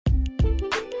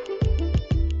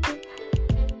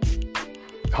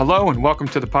Hello and welcome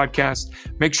to the podcast.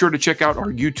 Make sure to check out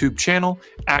our YouTube channel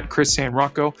at Chris San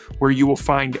Rocco, where you will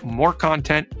find more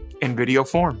content in video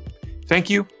form. Thank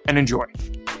you and enjoy.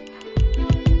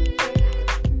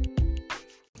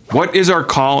 What is our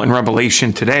call in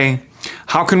Revelation today?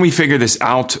 How can we figure this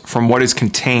out from what is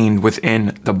contained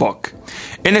within the book?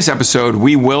 In this episode,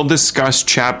 we will discuss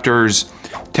chapters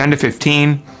 10 to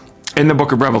 15 in the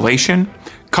book of Revelation,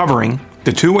 covering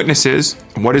the two witnesses,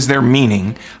 what is their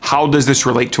meaning, how does this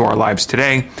relate to our lives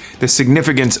today, the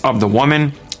significance of the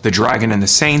woman, the dragon, and the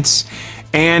saints,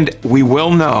 and we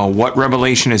will know what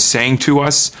Revelation is saying to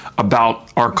us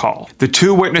about our call. The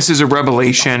two witnesses of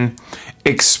Revelation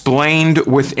explained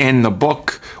within the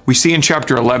book. We see in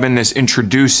chapter 11, this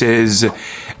introduces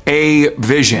a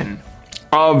vision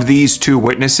of these two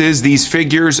witnesses. These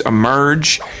figures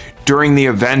emerge during the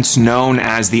events known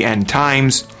as the end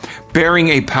times, bearing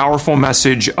a powerful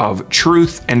message of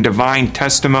truth and divine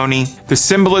testimony. The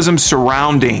symbolism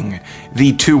surrounding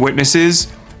the two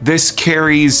witnesses, this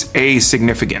carries a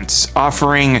significance,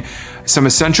 offering some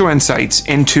essential insights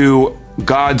into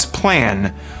God's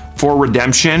plan for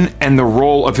redemption and the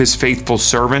role of his faithful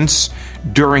servants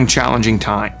during challenging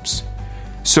times.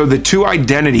 So the two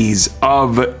identities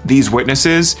of these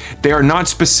witnesses, they are not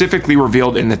specifically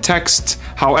revealed in the text.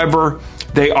 However,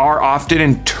 they are often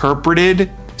interpreted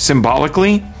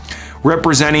symbolically,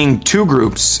 representing two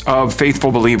groups of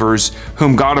faithful believers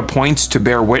whom God appoints to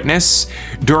bear witness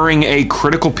during a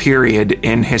critical period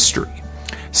in history.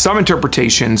 Some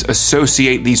interpretations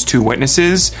associate these two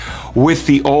witnesses with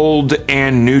the Old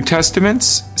and New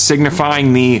Testaments,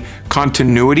 signifying the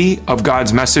continuity of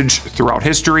God's message throughout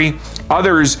history.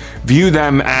 Others view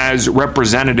them as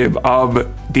representative of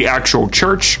the actual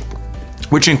church,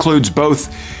 which includes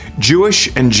both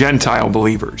Jewish and Gentile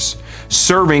believers,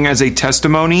 serving as a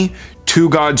testimony to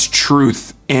God's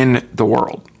truth in the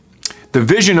world. The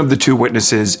vision of the two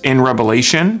witnesses in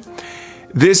Revelation,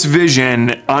 this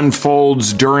vision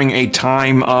unfolds during a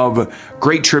time of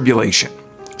great tribulation,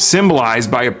 symbolized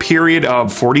by a period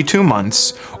of 42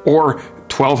 months or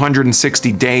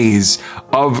 1,260 days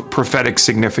of prophetic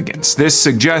significance. This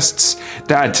suggests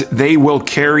that they will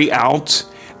carry out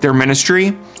their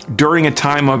ministry during a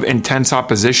time of intense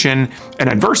opposition and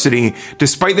adversity.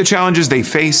 Despite the challenges they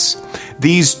face,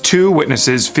 these two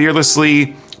witnesses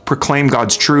fearlessly proclaim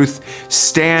God's truth,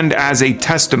 stand as a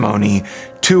testimony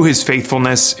to his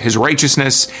faithfulness, his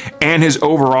righteousness, and his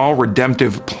overall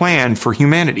redemptive plan for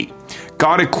humanity.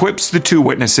 God equips the two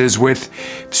witnesses with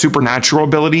supernatural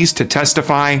abilities to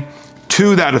testify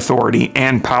to that authority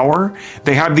and power.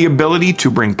 They have the ability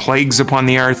to bring plagues upon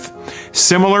the earth,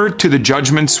 similar to the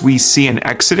judgments we see in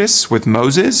Exodus with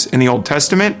Moses in the Old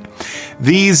Testament.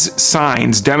 These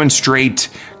signs demonstrate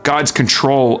God's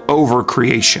control over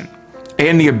creation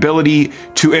and the ability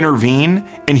to intervene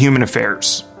in human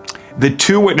affairs. The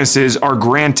two witnesses are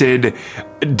granted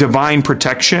divine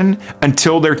protection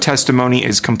until their testimony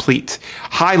is complete,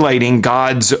 highlighting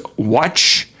God's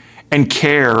watch and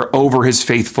care over his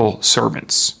faithful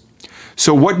servants.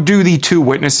 So what do the two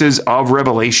witnesses of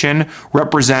Revelation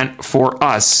represent for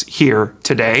us here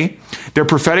today? Their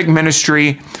prophetic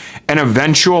ministry and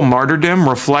eventual martyrdom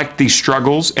reflect the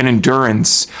struggles and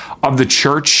endurance of the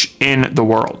church in the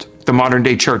world, the modern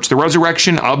day church. The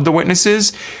resurrection of the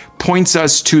witnesses points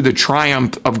us to the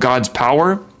triumph of God's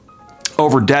power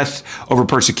over death, over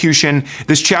persecution.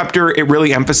 This chapter, it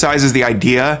really emphasizes the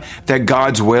idea that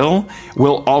God's will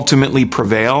ultimately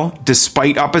prevail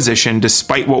despite opposition,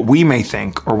 despite what we may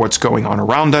think or what's going on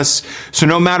around us. So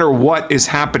no matter what is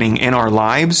happening in our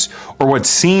lives or what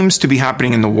seems to be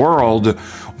happening in the world,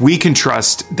 we can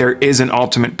trust there is an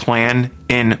ultimate plan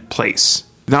in place.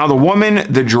 Now, the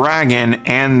woman, the dragon,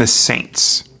 and the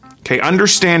saints. Okay,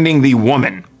 understanding the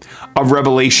woman of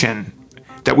Revelation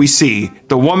that we see,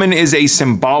 the woman is a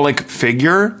symbolic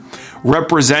figure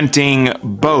representing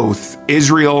both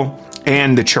Israel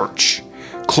and the church.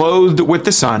 Clothed with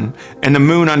the sun and the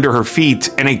moon under her feet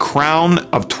and a crown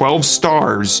of 12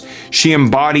 stars, she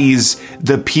embodies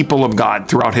the people of God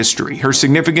throughout history. Her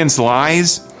significance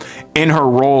lies in her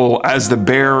role as the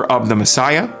bearer of the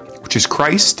Messiah, which is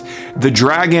Christ. The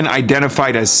dragon,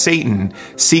 identified as Satan,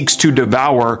 seeks to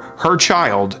devour her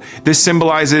child. This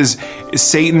symbolizes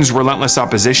Satan's relentless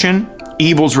opposition,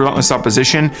 evil's relentless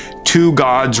opposition to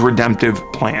God's redemptive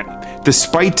plan.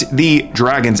 Despite the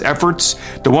dragon's efforts,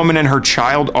 the woman and her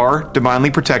child are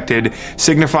divinely protected,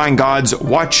 signifying God's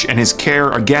watch and his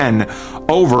care again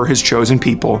over his chosen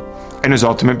people and his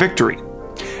ultimate victory.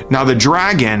 Now, the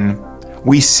dragon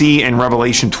we see in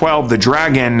Revelation 12, the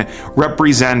dragon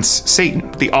represents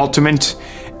Satan, the ultimate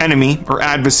enemy or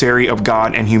adversary of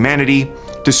God and humanity,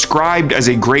 described as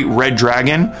a great red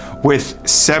dragon with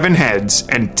 7 heads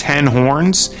and 10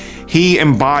 horns. He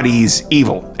embodies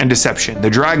evil and deception. The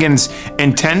dragon's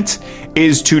intent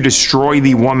is to destroy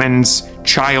the woman's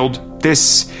child.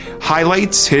 This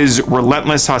highlights his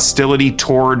relentless hostility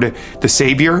toward the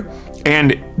Savior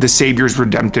and the Savior's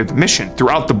redemptive mission.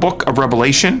 Throughout the book of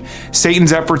Revelation,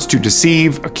 Satan's efforts to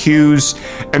deceive, accuse,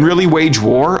 and really wage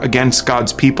war against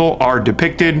God's people are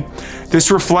depicted.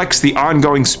 This reflects the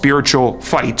ongoing spiritual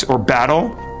fight or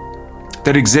battle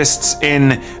that exists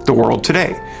in the world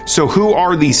today. So who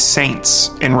are these saints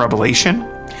in Revelation?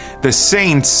 The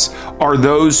saints are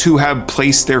those who have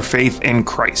placed their faith in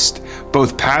Christ,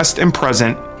 both past and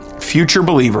present, future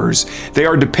believers. They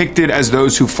are depicted as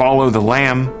those who follow the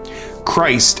Lamb,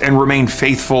 Christ, and remain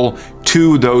faithful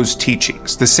to those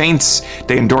teachings. The saints,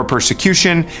 they endure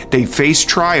persecution, they face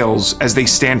trials as they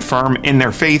stand firm in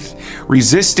their faith,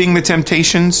 resisting the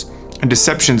temptations and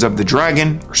deceptions of the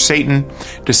dragon or Satan.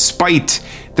 Despite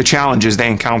the challenges they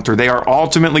encounter, they are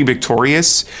ultimately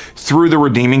victorious through the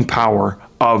redeeming power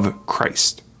of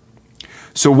Christ.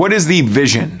 So what is the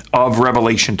vision of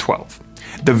Revelation 12?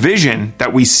 The vision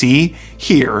that we see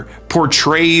here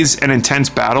portrays an intense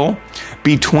battle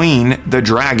between the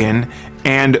dragon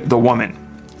and the woman.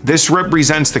 This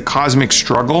represents the cosmic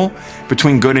struggle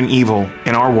between good and evil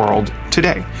in our world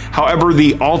today. However,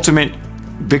 the ultimate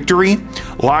victory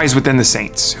lies within the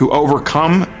saints who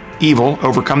overcome evil,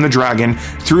 overcome the dragon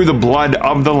through the blood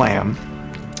of the Lamb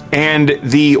and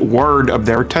the word of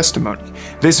their testimony.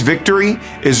 This victory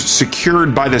is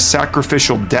secured by the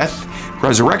sacrificial death,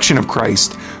 resurrection of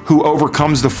Christ, who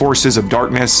overcomes the forces of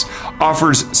darkness,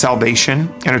 offers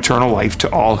salvation and eternal life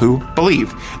to all who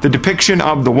believe. The depiction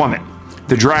of the woman,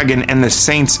 the dragon, and the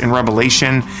saints in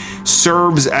Revelation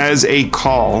serves as a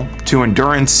call to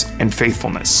endurance and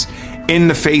faithfulness in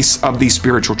the face of these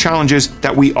spiritual challenges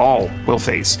that we all will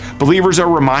face. Believers are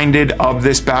reminded of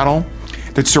this battle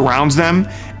that surrounds them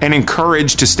and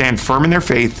encouraged to stand firm in their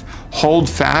faith, hold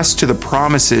fast to the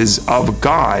promises of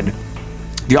God.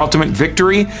 The ultimate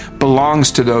victory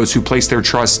belongs to those who place their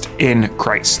trust in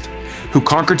Christ, who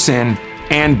conquered sin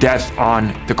and death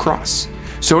on the cross.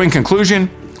 So in conclusion,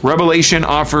 Revelation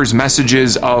offers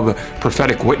messages of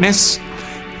prophetic witness,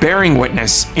 bearing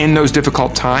witness in those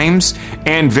difficult times,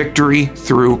 and victory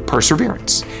through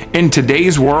perseverance. In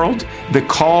today's world, the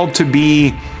call to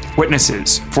be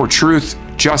witnesses for truth,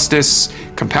 justice,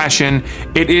 compassion,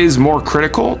 it is more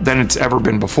critical than it's ever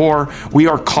been before. We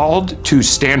are called to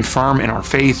stand firm in our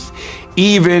faith,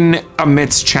 even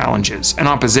amidst challenges and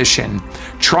opposition,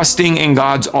 trusting in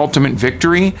God's ultimate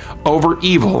victory over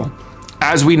evil.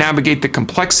 As we navigate the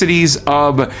complexities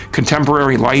of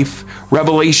contemporary life,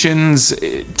 Revelation's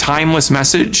timeless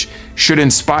message should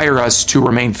inspire us to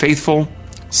remain faithful,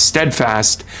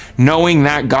 steadfast, knowing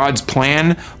that God's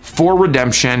plan for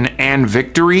redemption and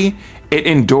victory, it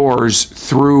endures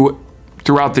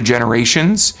throughout the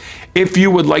generations. If you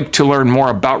would like to learn more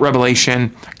about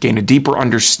Revelation, gain a deeper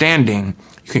understanding,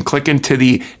 you can click into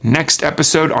the next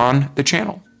episode on the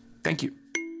channel. Thank you.